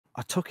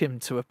I took him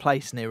to a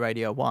place near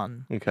Radio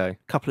 1. Okay. A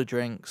couple of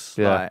drinks.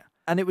 Yeah. Like,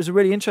 and it was a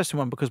really interesting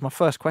one because my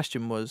first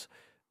question was,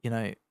 you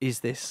know,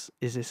 is this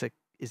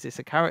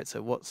a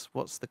character?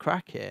 What's the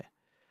crack here?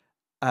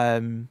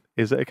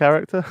 Is it a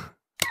character?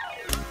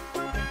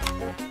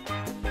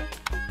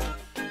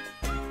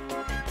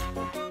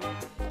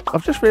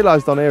 I've just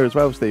realised on here as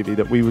well, Stevie,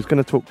 that we was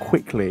going to talk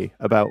quickly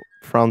about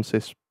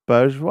Francis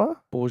Bourgeois.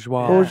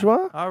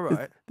 Bourgeois. All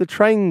right. The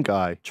train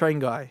guy. Train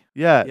guy.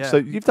 Yeah. So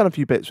you've done a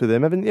few bits with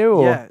him, haven't you?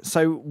 Or? Yeah.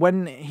 So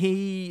when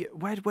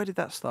where did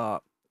that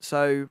start?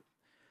 So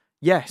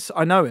yes,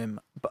 I know him,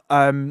 but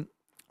I'm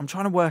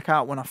trying to work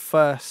out when I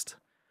first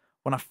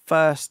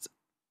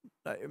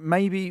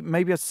maybe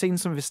I'd seen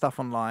some of his stuff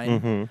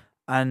online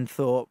and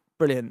thought,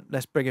 brilliant,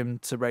 let's bring him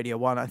to Radio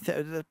 1. I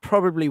think that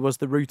probably was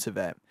the root of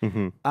it.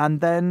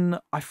 And then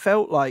I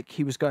felt like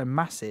he was going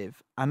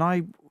massive, and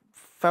I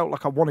felt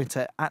like I wanted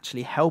to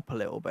actually help a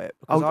little bit.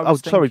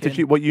 Sorry, did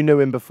you knew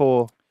him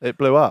before it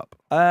blew up?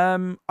 I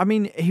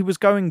mean, he was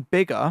going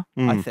bigger,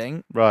 I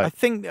think. Right. I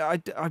think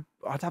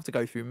I'd have to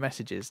go through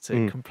messages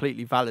to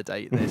completely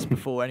validate this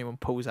before anyone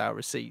pulls out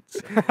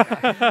receipts.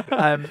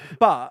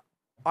 But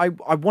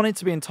I wanted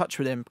to be in touch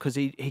with him because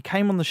he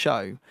came on the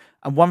show,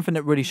 and one thing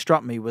that really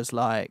struck me was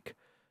like,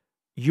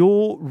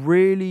 you're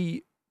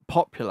really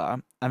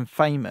popular and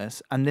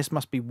famous, and this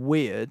must be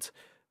weird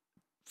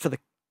for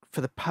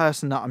the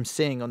person that I'm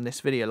seeing on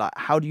this video. Like,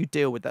 how do you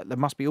deal with that? There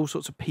must be all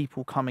sorts of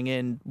people coming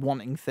in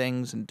wanting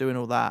things and doing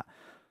all that.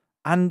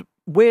 And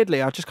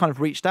weirdly, I just kind of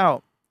reached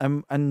out,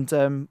 and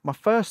my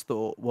first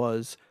thought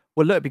was,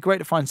 well, look, it'd be great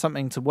to find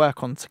something to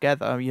work on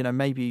together. You know,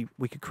 maybe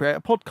we could create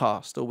a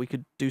podcast, or we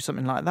could do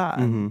something like that.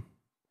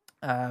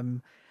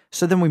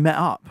 So then we met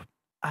up,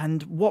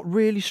 and what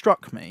really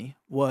struck me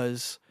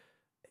was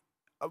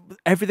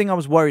everything I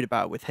was worried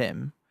about with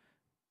him,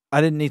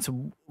 I didn't need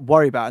to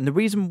worry about. And the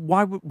reason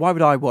why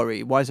would I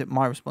worry? Why is it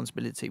my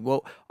responsibility?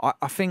 Well,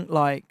 I think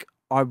like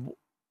I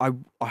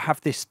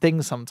have this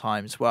thing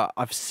sometimes where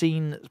I've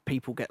seen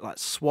people get like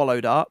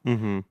swallowed up,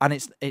 and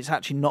it's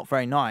actually not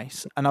very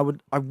nice. And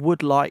I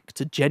would like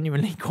to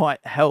genuinely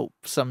quite help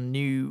some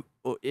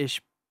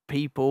new-ish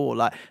people, or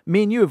like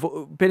me and you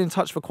have been in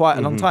touch for quite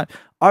a long time.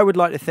 I would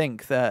like to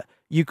think that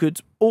you could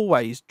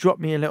always drop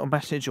me a little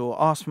message or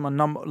ask for my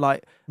number,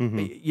 like,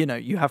 you know,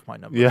 you have my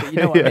number, but you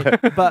know what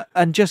I mean?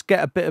 And just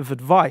get a bit of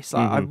advice.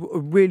 Like, I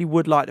really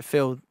would like to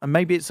feel, and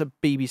maybe it's a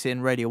BBC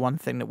and Radio 1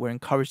 thing that we're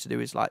encouraged to do,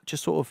 is like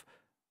just sort of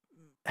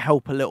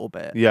help a little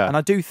bit. Yeah. And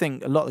I do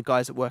think a lot of the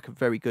guys at work are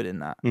very good in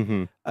that.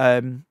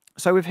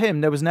 So with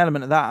him, there was an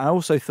element of that. I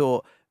also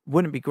thought,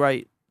 wouldn't it be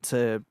great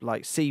to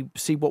like see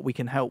what we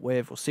can help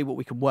with, or see what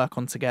we can work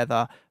on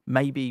together?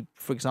 Maybe,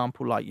 for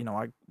example, like, you know,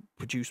 I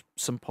produce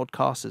some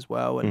podcasts as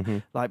well,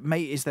 and like,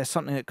 mate, is there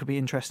something that could be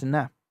interesting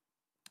there?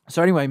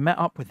 So anyway, met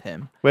up with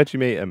him. Where'd you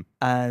meet him?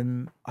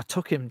 I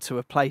took him to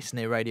a place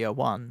near Radio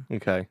 1.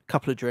 Okay. A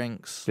couple of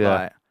drinks. Yeah.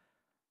 Like,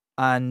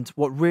 and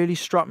what really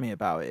struck me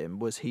about him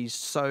was he's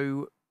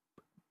so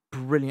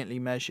brilliantly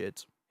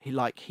measured.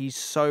 He's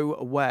so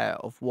aware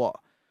of what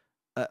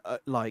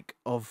like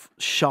of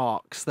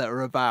sharks that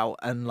are about,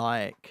 and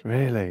like,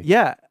 really,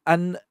 yeah.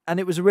 And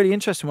it was a really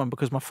interesting one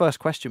because my first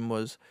question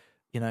was,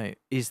 you know,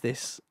 is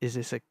this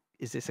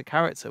a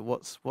character?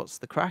 What's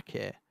the crack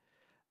here?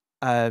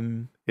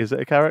 Is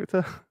it a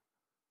character?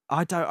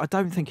 I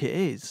don't think it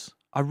is.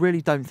 I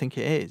really don't think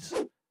it is.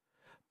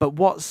 But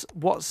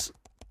what's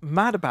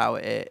mad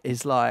about it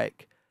is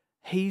like,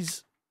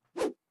 he's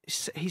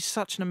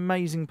such an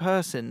amazing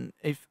person.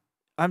 If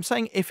I'm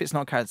saying if it's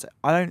not a character,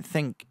 I don't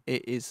think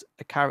it is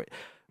a character.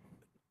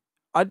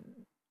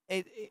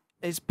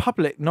 It's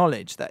public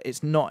knowledge that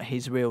it's not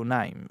his real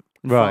name.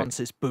 Right.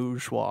 Francis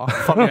Bourgeois.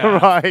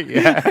 Right,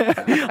 yeah.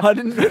 I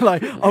didn't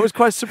like. I was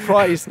quite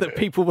surprised that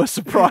people were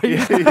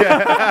surprised.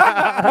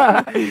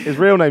 Yeah. His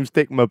real name's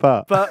Dick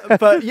Mabat.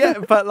 But yeah,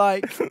 but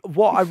like,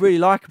 what I really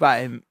like about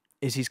him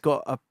is he's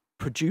got a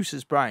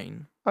producer's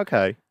brain.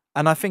 Okay.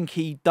 And I think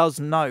he does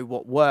know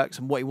what works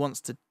and what he wants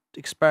to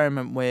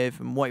experiment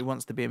with and what he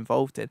wants to be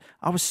involved in.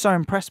 I was so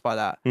impressed by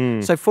that.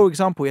 So, for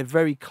example, he had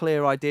very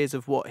clear ideas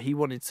of what he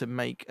wanted to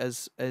make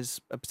as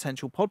a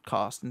potential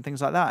podcast and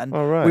things like that. And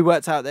we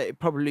worked out that it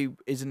probably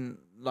isn't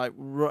like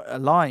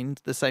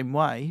aligned the same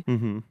way.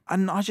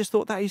 And I just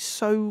thought that is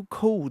so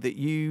cool that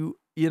you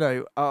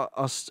know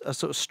are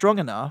sort of strong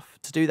enough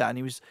to do that. And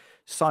he was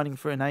signing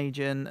for an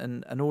agent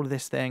and all of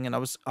this thing. And I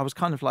was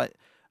kind of like,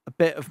 a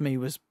bit of me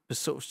was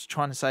sort of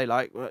trying to say,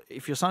 like, well,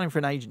 if you're signing for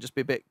an agent, just be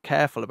a bit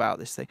careful about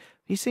this thing.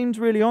 He seems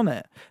really on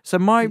it. So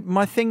my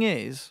thing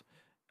is,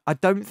 I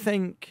don't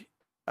think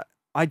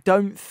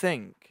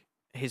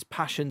his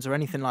passions or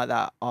anything like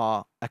that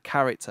are a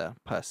character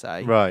per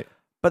se. Right.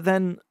 But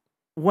then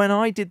when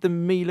I did the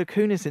Mila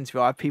Kunis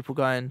interview, I had people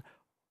going,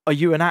 "Are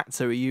you an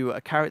actor? Are you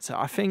a character?"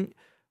 I think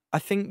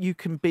you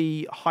can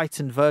be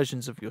heightened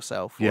versions of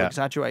yourself, or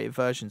exaggerated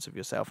versions of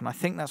yourself, and I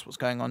think that's what's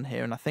going on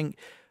here. And I think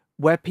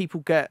where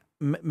people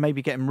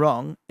maybe get him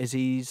wrong is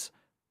he's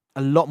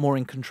a lot more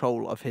in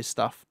control of his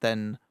stuff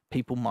than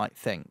people might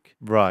think.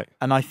 Right.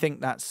 And I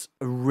think that's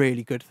a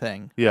really good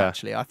thing. Yeah.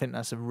 Actually, I think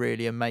that's a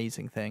really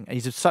amazing thing. And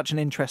he's such an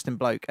interesting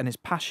bloke, and his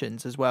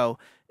passions as well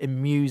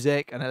in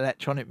music and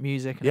electronic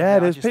music. And Yeah,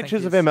 there's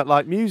pictures of him at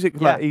like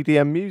like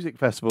EDM music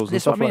festivals and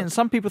that's stuff what I mean. like And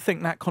some people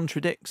think that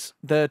contradicts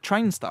the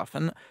train stuff,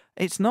 and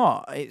it's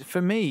not.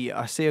 For me,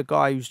 I see a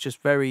guy who's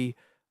just very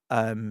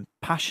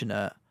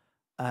passionate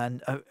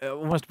and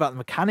almost about the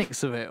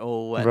mechanics of it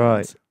all. And,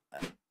 Right.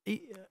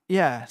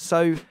 Yeah.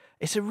 So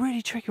it's a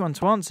really tricky one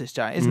to answer,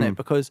 Jack, isn't it?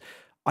 Because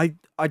I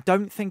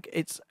don't think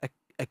it's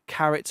a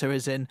character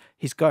as in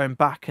he's going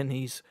back and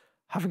he's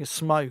having a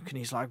smoke and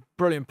he's like,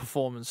 brilliant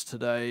performance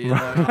today. You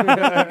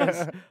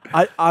know?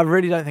 I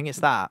really don't think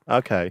it's that.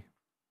 Okay.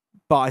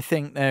 But I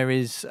think there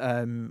is.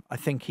 I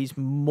think he's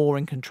more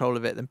in control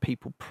of it than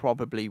people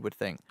probably would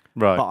think.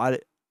 Right.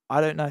 But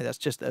I don't know. That's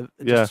just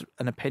just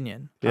an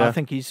opinion. Yeah. I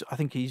think he's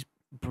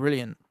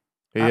brilliant.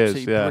 He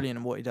Absolutely is, yeah. brilliant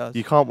in what he does.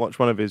 You can't watch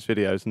one of his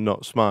videos and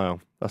not smile.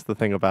 That's the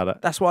thing about it.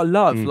 That's what I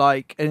love.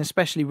 Like, and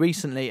especially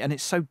recently, and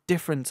it's so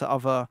different to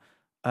other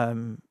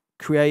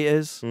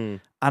creators.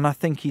 And I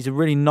think he's a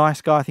really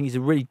nice guy. I think he's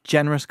a really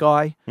generous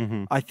guy.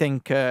 I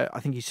think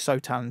he's so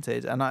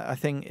talented, and I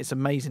think it's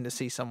amazing to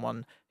see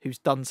someone who's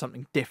done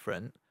something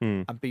different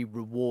and be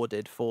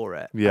rewarded for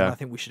it. Yeah. And I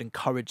think we should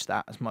encourage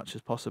that as much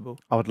as possible.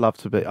 I'd love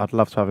to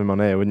have him on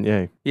here, wouldn't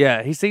you?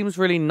 Yeah, he seems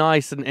really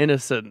nice and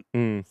innocent.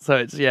 So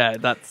it's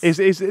that's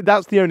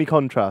that's the only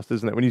contrast,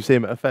 isn't it? When you see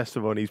him at a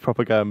festival and he's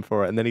proper going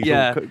for it, and then he's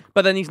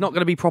but then he's not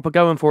going to be proper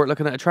going for it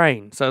looking at a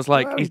train. So it's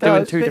like Well, he's he doing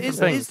does. two But different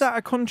things. Is that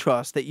a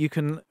contrast that you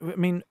can? I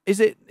mean,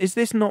 is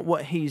this not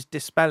what he's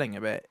dispelling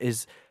a bit?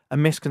 Is a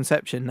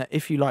misconception that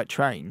if you like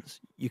trains,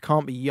 you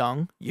can't be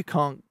young, you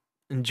can't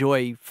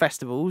enjoy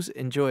festivals,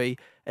 enjoy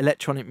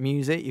electronic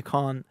music, you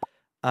can't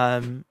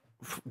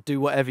do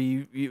whatever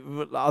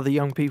you other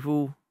young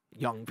people,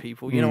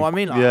 you know what I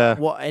mean? Like,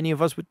 what any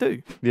of us would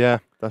do. Yeah,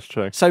 that's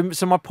true.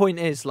 So my point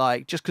is,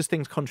 like, just because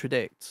things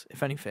contradict,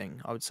 if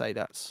anything, I would say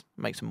that's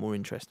makes them more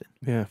interesting.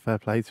 Yeah, fair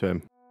play to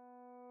him.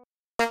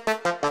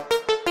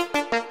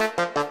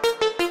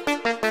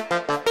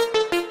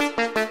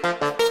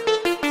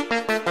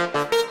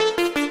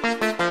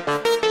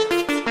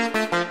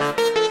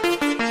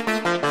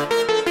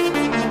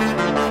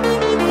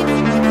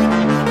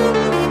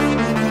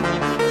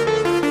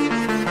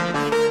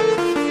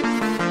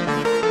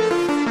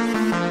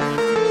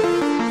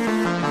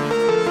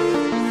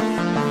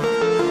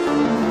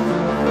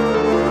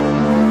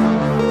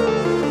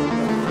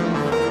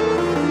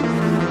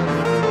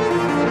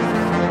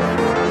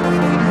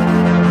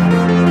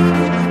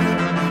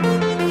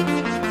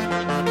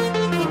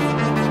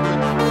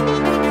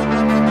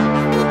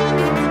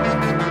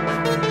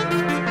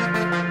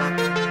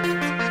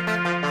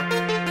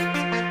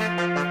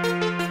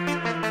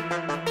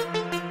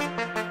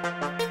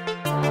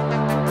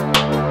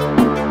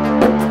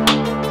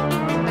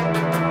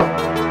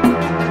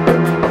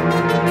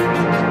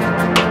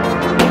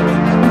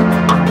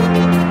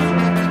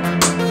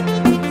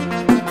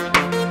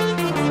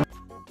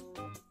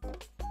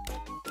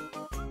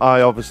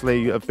 I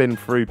obviously have been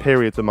through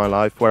periods of my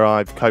life where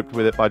I've coped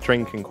with it by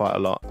drinking quite a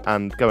lot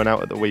and going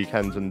out at the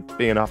weekends and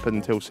being up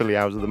until silly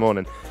hours of the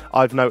morning.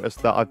 I've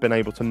noticed that I've been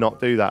able to not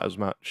do that as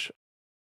much